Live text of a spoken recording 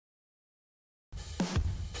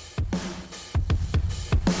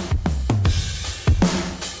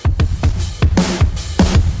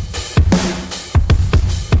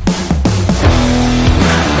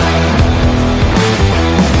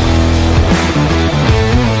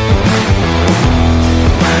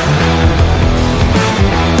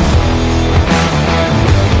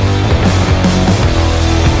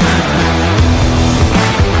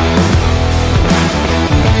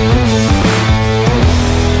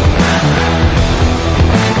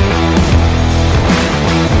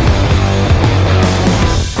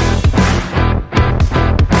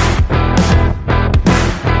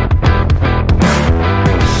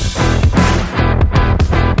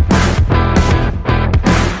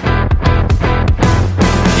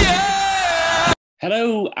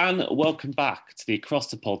Hello and welcome back to the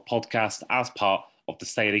Across the Pod podcast as part of the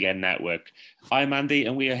Say It Again network. I'm Andy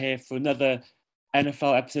and we are here for another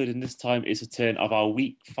NFL episode, and this time is a turn of our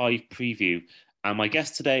Week 5 preview. And my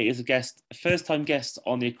guest today is a first-time guest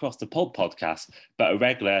on the Across the Pod podcast, but a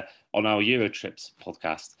regular on our Euro Tripz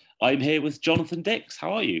podcast. I'm here with Jonathan Dix.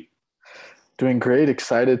 How are you? Doing great.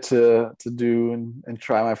 Excited to do and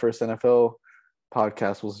try my first NFL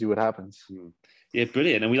podcast. We'll see what happens. Yeah,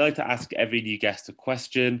 brilliant. And we like to ask every new guest a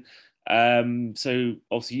question. So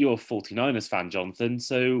obviously you're a 49ers fan, Jonathan.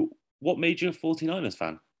 So what made you a 49ers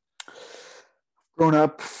fan? Grown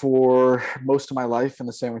up for most of my life in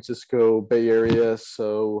the San Francisco Bay Area,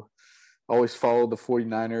 so always followed the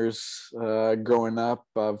 49ers growing up.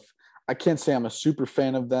 I can't say I'm a super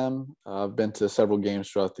fan of them. I've been to several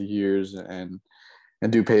games throughout the years and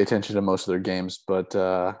do pay attention to most of their games, but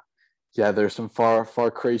yeah, there's some far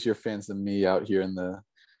crazier fans than me out here in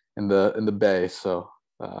the Bay. So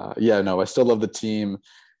I still love the team.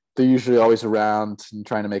 They're usually always around and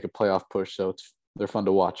trying to make a playoff push, so they're fun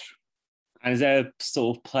to watch. And is there a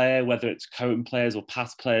sort of player, whether it's current players or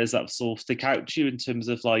past players, that sort of stick out to you in terms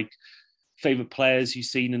of like favorite players you've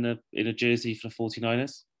seen in a jersey for the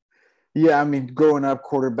 49ers? Yeah, I mean, growing up,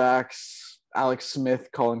 quarterbacks, Alex Smith,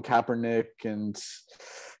 Colin Kaepernick, and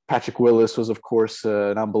Patrick Willis was, of course,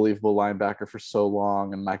 an unbelievable linebacker for so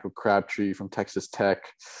long, and Michael Crabtree from Texas Tech.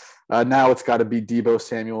 Now it's got to be Deebo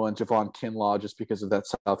Samuel and Javon Kinlaw just because of that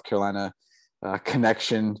South Carolina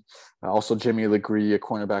connection. Also, Jimmy Legree, a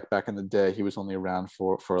cornerback back in the day. He was only around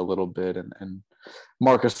for a little bit. And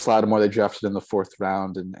Marcus Lattimore, they drafted in the 4th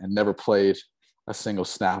round and never played a single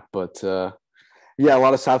snap. But, a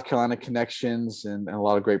lot of South Carolina connections and a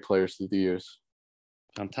lot of great players through the years.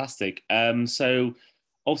 Fantastic. So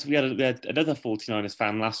obviously we had another 49ers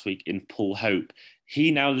fan last week in Paul Hope.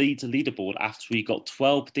 He now leads the leaderboard after he got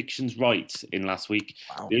 12 predictions right in last week.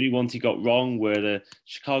 Wow. The only ones he got wrong were the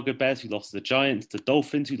Chicago Bears, who lost to the Giants, the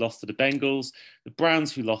Dolphins, who lost to the Bengals, the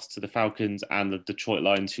Browns, who lost to the Falcons, and the Detroit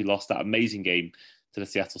Lions, who lost that amazing game to the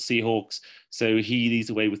Seattle Seahawks. So he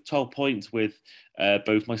leads away with 12 points, with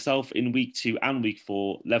both myself in week 2 and week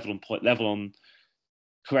 4 level on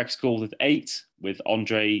correct score with 8, with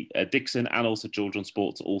Andre Dixon and also George on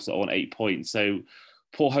Sports also on 8 points. So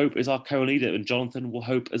Paul Hope is our current leader, and Jonathan will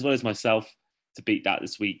hope, as well as myself, to beat that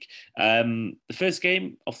this week. The first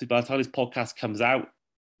game, obviously by the time this podcast comes out,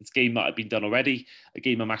 this game might have been done already, a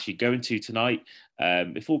game I'm actually going to tonight.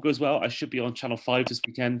 If all goes well, I should be on Channel 5 this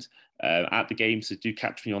weekend at the game, so do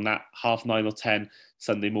catch me on that 9:30 or 10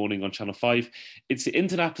 Sunday morning on Channel 5. It's the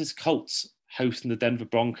Indianapolis Colts hosting the Denver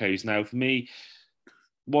Broncos. Now, for me,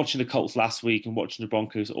 watching the Colts last week and watching the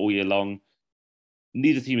Broncos all year long,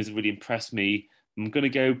 neither team has really impressed me. I'm going to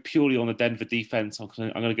go purely on the Denver defense. I'm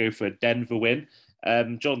going to go for a Denver win.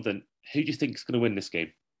 Jonathan, who do you think is going to win this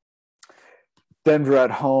game? Denver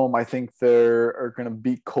at home. I think they're going to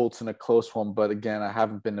beat Colts in a close one. But again, I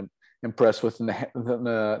haven't been impressed with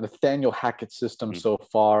the Nathaniel Hackett system so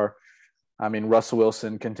far. I mean, Russell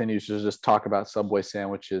Wilson continues to just talk about Subway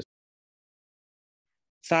sandwiches.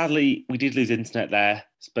 Sadly, we did lose internet there,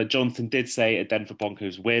 but Jonathan did say a Denver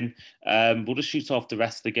Broncos win. We'll just shoot off the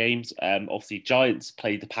rest of the games. Obviously, Giants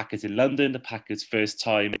played the Packers in London, the Packers' first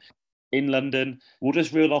time in London. We'll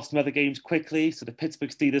just reel off some other games quickly. So the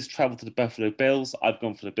Pittsburgh Steelers travel to the Buffalo Bills. I've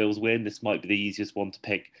gone for the Bills win. This might be the easiest one to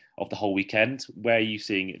pick of the whole weekend. Where are you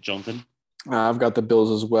seeing it, Jonathan? I've got the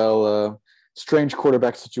Bills as well. Strange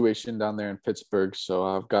quarterback situation down there in Pittsburgh. So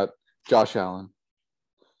I've got Josh Allen.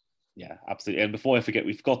 Yeah, absolutely. And before I forget,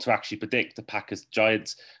 we've got to actually predict the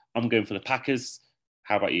Packers-Giants. I'm going for the Packers.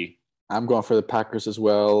 How about you? I'm going for the Packers as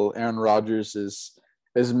well. Aaron Rodgers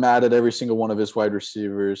is mad at every single one of his wide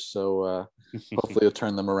receivers, so hopefully he'll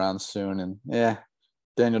turn them around soon. And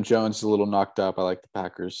Daniel Jones is a little knocked up. I like the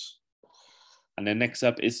Packers. And then next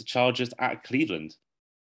up is the Chargers at Cleveland.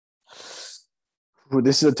 Ooh,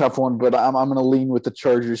 this is a tough one, but I'm going to lean with the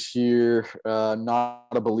Chargers here. Not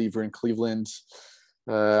a believer in Cleveland.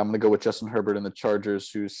 I'm going to go with Justin Herbert and the Chargers,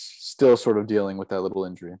 who's still sort of dealing with that little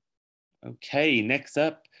injury. Okay, next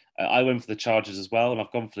up, I went for the Chargers as well, and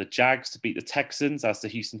I've gone for the Jags to beat the Texans as the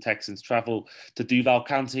Houston Texans travel to Duval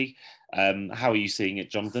County. How are you seeing it,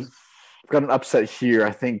 Jonathan? I've got an upset here.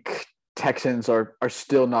 I think Texans are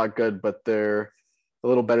still not good, but they're a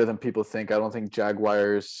little better than people think. I don't think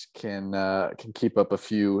Jaguars can keep up a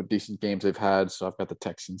few decent games they've had, so I've got the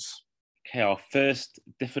Texans. Okay, our first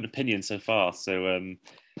different opinion so far. So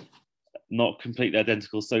not completely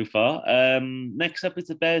identical so far. Next up is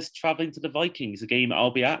the Bears traveling to the Vikings, a game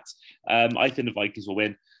I'll be at. I think the Vikings will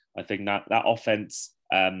win. I think that offense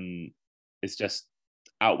is just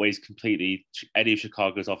outweighs completely any of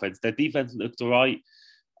Chicago's offense. Their defense looked all right,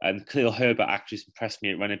 and Khalil Herbert actually impressed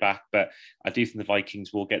me at running back, but I do think the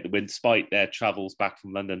Vikings will get the win despite their travels back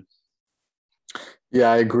from London.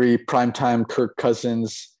 Yeah, I agree. Primetime Kirk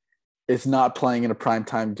Cousins is not playing in a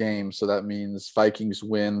primetime game, so that means Vikings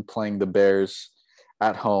win playing the Bears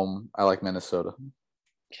at home. I like Minnesota.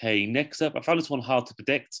 Okay, next up, I found this one hard to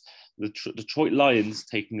predict. The Detroit Lions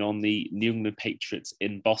taking on the New England Patriots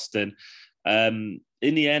in Boston. In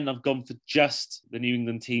the end, I've gone for just the New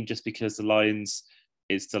England team just because the Lions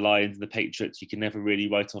is the Lions and the Patriots. You can never really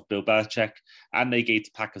write off Bill Belichick, and they gave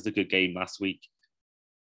the Packers a good game last week.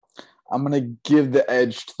 I'm going to give the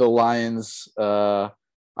edge to the Lions.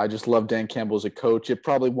 I just love Dan Campbell as a coach. It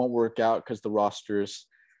probably won't work out because the roster is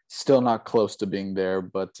still not close to being there,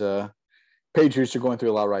 but Patriots are going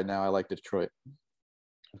through a lot right now. I like Detroit.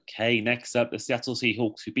 Okay, next up, the Seattle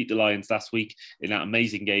Seahawks, who beat the Lions last week in that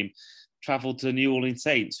amazing game, travelled to the New Orleans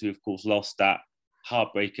Saints, who, of course, lost that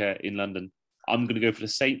heartbreaker in London. I'm going to go for the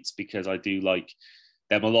Saints because I do like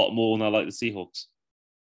them a lot more than I like the Seahawks.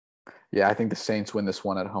 Yeah, I think the Saints win this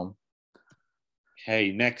one at home.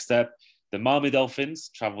 Okay, next up, the Miami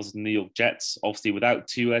Dolphins travels to the New York Jets. Obviously, without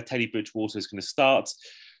Tua, Teddy Bridgewater is going to start.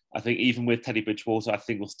 I think even with Teddy Bridgewater, I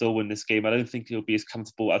think we'll still win this game. I don't think he'll be as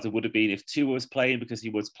comfortable as it would have been if Tua was playing, because he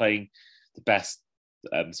was playing the best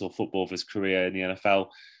sort of football of his career in the NFL.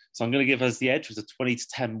 So I'm going to give us the edge with a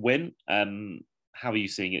 20-10 win. How are you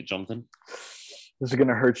seeing it, Jonathan? This is going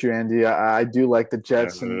to hurt you, Andy. I do like the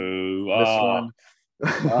Jets in this one.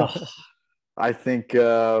 I think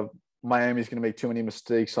Miami's going to make too many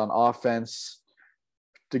mistakes on offense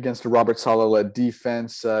against a Robert Saleh-led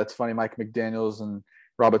defense. It's funny, Mike McDaniels and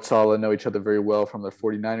Robert Saleh know each other very well from their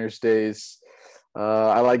 49ers days.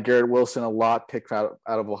 I like Garrett Wilson a lot, picked out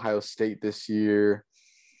of Ohio State this year.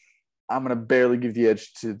 I'm going to barely give the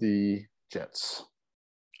edge to the Jets.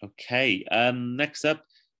 Okay. Next up,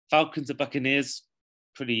 Falcons and Buccaneers.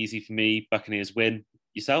 Pretty easy for me. Buccaneers win.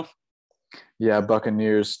 Yourself? Yeah,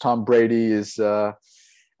 Buccaneers. Tom Brady is going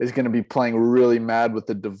to be playing really mad with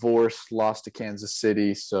the divorce, lost to Kansas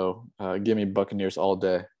City. So give me Buccaneers all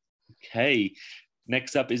day. Okay.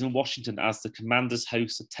 Next up is in Washington as the Commanders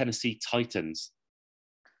host the Tennessee Titans.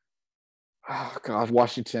 Oh, God,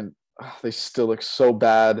 Washington, they still look so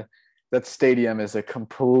bad. That stadium is a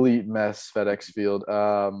complete mess, FedEx Field.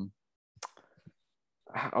 I'll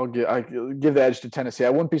give the edge to Tennessee. I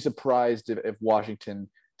wouldn't be surprised if Washington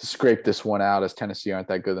scrape this one out, as Tennessee aren't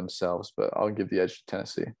that good themselves, but I'll give the edge to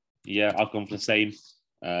Tennessee. Yeah, I've gone for the same.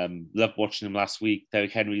 Loved watching him last week.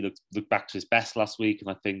 Derrick Henry looked back to his best last week, and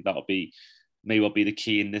I think may well be the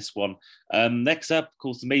key in this one. Next up, of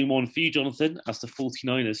course, the main one for you, Jonathan, as the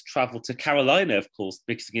 49ers travel to Carolina, of course,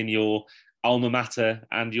 mixing in your alma mater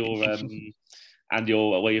and your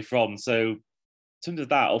where you're from. So in terms of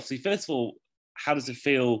that, obviously, first of all, how does it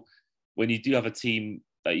feel when you do have a team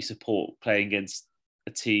that you support playing against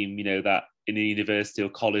a team, that in a university or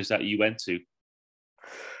college that you went to?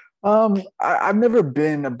 I've never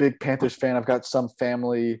been a big Panthers fan. I've got some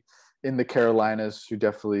family in the Carolinas who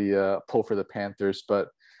definitely pull for the Panthers, but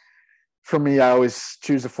for me, I always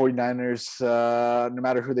choose the 49ers, no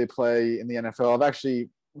matter who they play in the NFL. I've actually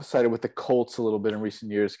sided with the Colts a little bit in recent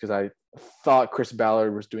years because I thought Chris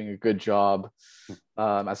Ballard was doing a good job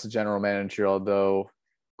as a general manager, although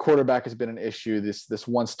quarterback has been an issue. This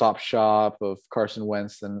one-stop shop of Carson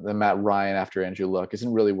Wentz and Matt Ryan after Andrew Luck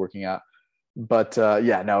isn't really working out. But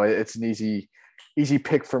it's an easy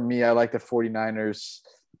pick for me. I like the 49ers.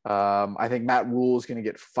 I think Matt Rule is going to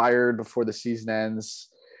get fired before the season ends.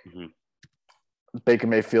 Mm-hmm. Baker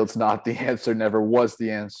Mayfield's not the answer, never was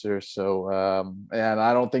the answer. So, and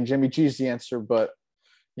I don't think Jimmy G's the answer, but,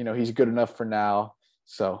 he's good enough for now.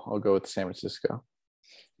 So I'll go with San Francisco.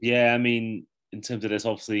 Yeah, I mean, in terms of this,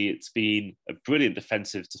 obviously, it's been a brilliant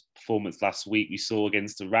defensive performance last week. We saw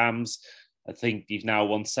against the Rams. I think you've now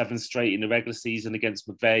won 7 straight in the regular season against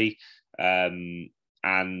McVay.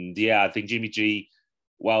 And yeah, I think Jimmy G,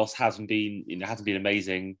 whilst hasn't been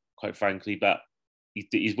amazing, quite frankly, but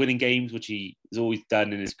he's winning games, which he has always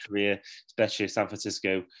done in his career, especially San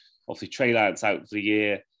Francisco. Obviously, Trey Lance out for the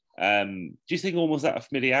year. Do you think almost that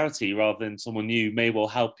familiarity rather than someone new may well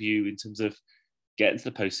help you in terms of getting to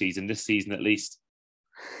the postseason this season at least?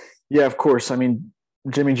 Yeah, of course. I mean,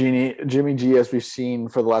 Jimmy G, as we've seen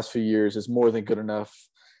for the last few years, is more than good enough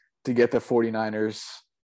to get the 49ers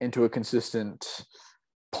into a consistent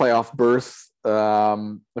playoff berth.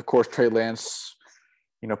 Of course, Trey Lance,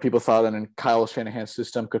 people thought that in Kyle Shanahan's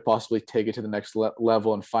system could possibly take it to the next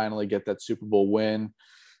level and finally get that Super Bowl win.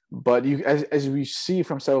 But as we see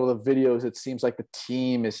from several of the videos, it seems like the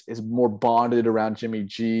team is more bonded around Jimmy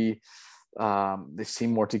G. They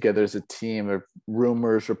seem more together as a team. There are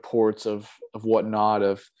rumors, reports of whatnot,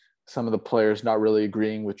 of some of the players not really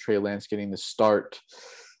agreeing with Trey Lance getting the start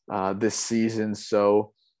this season.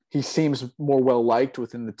 So he seems more well liked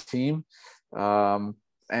within the team, and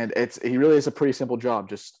he really is a pretty simple job.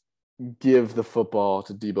 Just give the football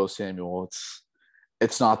to Deebo Samuel.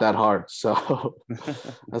 It's not that hard. So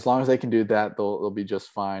as long as they can do that, they'll be just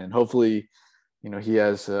fine. And hopefully, he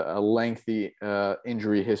has a lengthy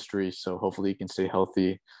injury history, so hopefully he can stay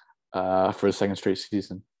healthy for a second straight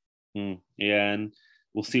season. Yeah, and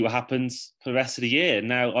we'll see what happens for the rest of the year.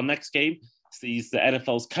 Now, our next game sees the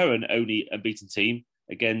NFL's current only unbeaten team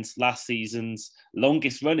against last season's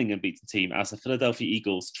longest running unbeaten team as the Philadelphia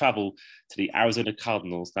Eagles travel to the Arizona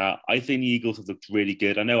Cardinals. Now, I think the Eagles have looked really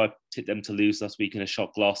good. I know I tipped them to lose last week in a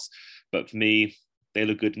shock loss, but for me, they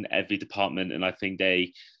look good in every department, and I think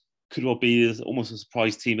they could well be almost a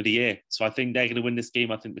surprise team of the year. So I think they're going to win this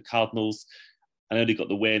game. I think the Cardinals, I know they got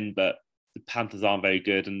the win, but the Panthers aren't very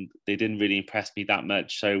good and they didn't really impress me that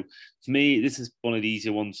much. So for me, this is one of the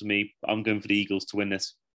easier ones for me. I'm going for the Eagles to win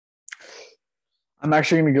this. I'm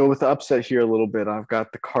actually going to go with the upset here a little bit. I've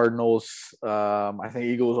got the Cardinals. I think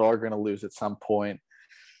Eagles are going to lose at some point.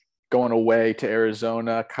 Going away to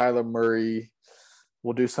Arizona, Kyler Murray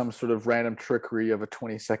will do some sort of random trickery of a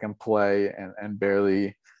 20-second play and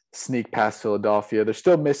barely sneak past Philadelphia. They're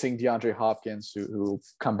still missing DeAndre Hopkins, who will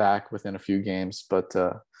come back within a few games. But,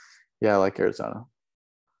 yeah, I like Arizona.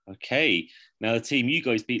 Okay. Now, the team you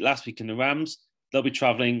guys beat last week in the Rams, they'll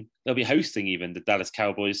be hosting even the Dallas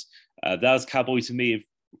Cowboys. Dallas Cowboys, to me, have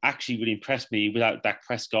actually really impressed me without Dak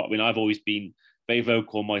Prescott. I mean, I've always been very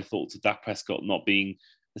vocal on my thoughts of Dak Prescott not being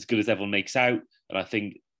as good as everyone makes out. And I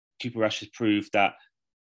think Cooper Rush has proved that,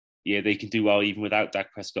 yeah, they can do well even without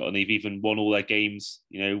Dak Prescott. And they've even won all their games,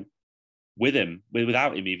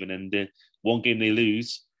 without him even. And the one game they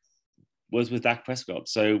lose was with Dak Prescott.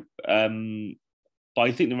 So, but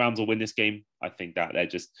I think the Rams will win this game. I think that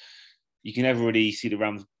you can never really see the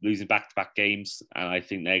Rams losing back-to-back games. And I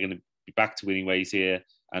think they're going to be back to winning ways here.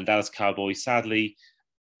 And Dallas Cowboys, sadly,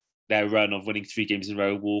 their run of winning 3 games in a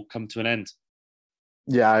row will come to an end.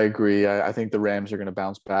 Yeah, I agree. I think the Rams are going to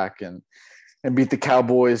bounce back and beat the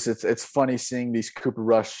Cowboys. It's funny seeing these Cooper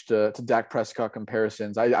Rush to Dak Prescott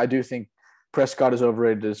comparisons. I do think Prescott is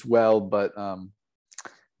overrated as well, but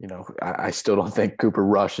I still don't think Cooper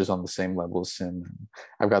Rush is on the same level as him.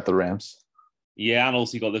 I've got the Rams. Yeah, and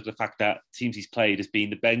also you got to look at the fact that teams he's played has been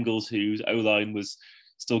the Bengals, whose O-line was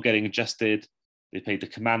still getting adjusted. They played the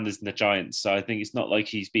Commanders and the Giants. So I think it's not like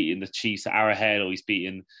he's beating the Chiefs at Arrowhead or he's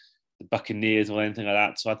beating the Buccaneers or anything like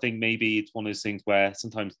that. So I think maybe it's one of those things where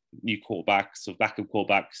sometimes new quarterbacks or backup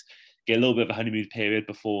quarterbacks get a little bit of a honeymoon period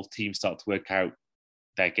before teams start to work out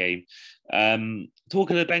their game.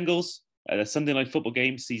 Talking of the Bengals, the Sunday night football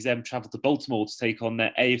game sees them travel to Baltimore to take on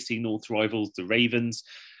their AFC North rivals, the Ravens.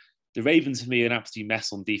 The Ravens, for me, are an absolute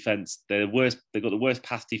mess on defense. They're the worst. They've got the worst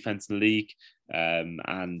pass defense in the league,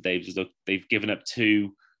 and they've given up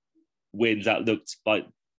 2 wins that looked like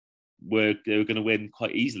they were going to win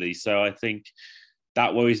quite easily. So I think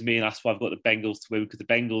that worries me, and that's why I've got the Bengals to win, because the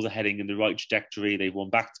Bengals are heading in the right trajectory. They've won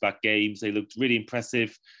back-to-back games. They looked really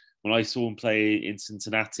impressive when I saw them play in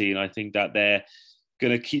Cincinnati, and I think that they're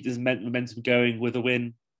going to keep this momentum going with a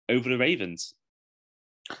win over the Ravens.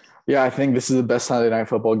 Yeah, I think this is the best Sunday night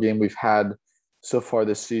football game we've had so far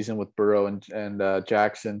this season with Burrow and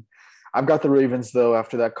Jackson. I've got the Ravens, though,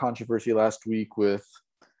 after that controversy last week with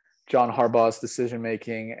John Harbaugh's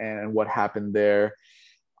decision-making and what happened there.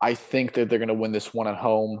 I think that they're going to win this one at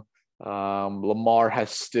home. Lamar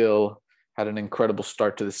has still had an incredible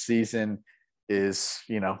start to the season. This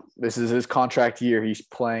is his contract year. He's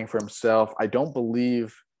playing for himself. I don't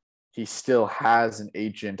believe he still has an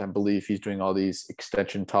agent. I believe he's doing all these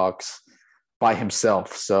extension talks by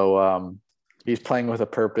himself. So he's playing with a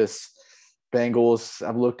purpose. Bengals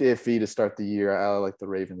have looked iffy to start the year. I like the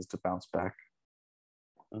Ravens to bounce back.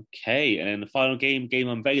 Okay, and in the final game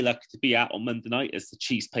I'm very lucky to be at on Monday night as the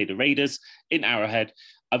Chiefs play the Raiders in Arrowhead.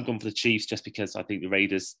 I've gone for the Chiefs just because I think the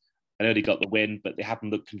Raiders, I know they got the win, but they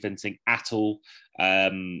haven't looked convincing at all.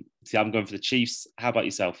 I'm going for the Chiefs. How about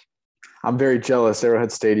yourself? I'm very jealous.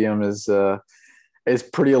 Arrowhead Stadium is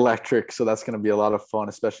pretty electric, so that's going to be a lot of fun,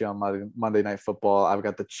 especially on Monday Night Football. I've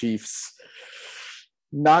got the Chiefs.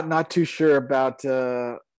 Not too sure about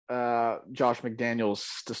Josh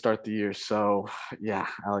McDaniels to start the year, so yeah,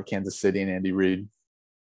 I like Kansas City and Andy Reid.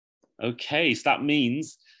 Okay, so that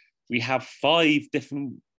means we have 5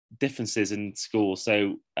 differences in score.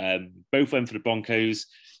 So both went for the Broncos.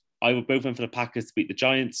 Both went for the Packers to beat the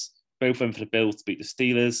Giants. Both went for the Bills to beat the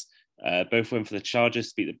Steelers. Both went for the Chargers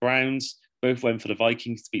to beat the Browns. Both went for the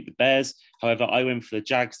Vikings to beat the Bears. However, I went for the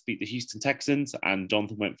Jags to beat the Houston Texans, and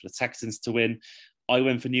Jonathan went for the Texans to win. I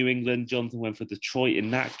went for New England. Jonathan went for Detroit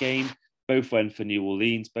in that game. Both went for New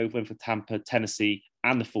Orleans. Both went for Tampa, Tennessee,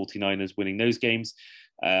 and the 49ers winning those games.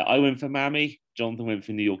 I went for Miami. Jonathan went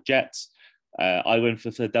for New York Jets. I went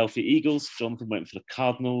for Philadelphia Eagles. Jonathan went for the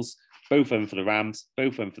Cardinals. Both went for the Rams.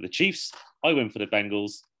 Both went for the Chiefs. I went for the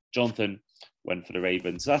Bengals. Jonathan went for the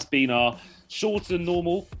Ravens. So that's been our shorter than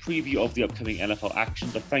normal preview of the upcoming NFL action.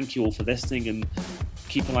 But thank you all for listening, and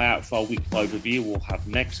keep an eye out for our Week 5 review we'll have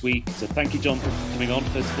next week. So thank you, Jonathan, for coming on,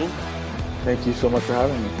 first of all. Thank you so much for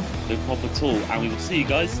having me. No problem at all. And we will see you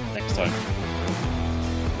guys next time.